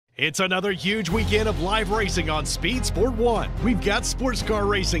It's another huge weekend of live racing on Speed Sport 1. We've got sports car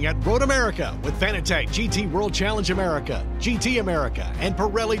racing at Road America with Fanatec GT World Challenge America, GT America, and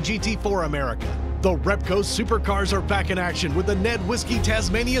Pirelli GT4 America. The Repco Supercars are back in action with the Ned Whiskey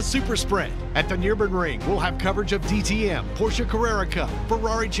Tasmania Supersprint. At the Nurbürgring, we'll have coverage of DTM, Porsche Carrera Cup,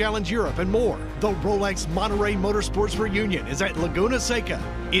 Ferrari Challenge Europe, and more. The Rolex Monterey Motorsports Reunion is at Laguna Seca.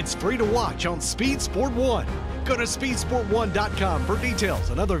 It's free to watch on Speed Sport 1. Go to speedsport1.com for details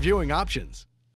and other viewing options.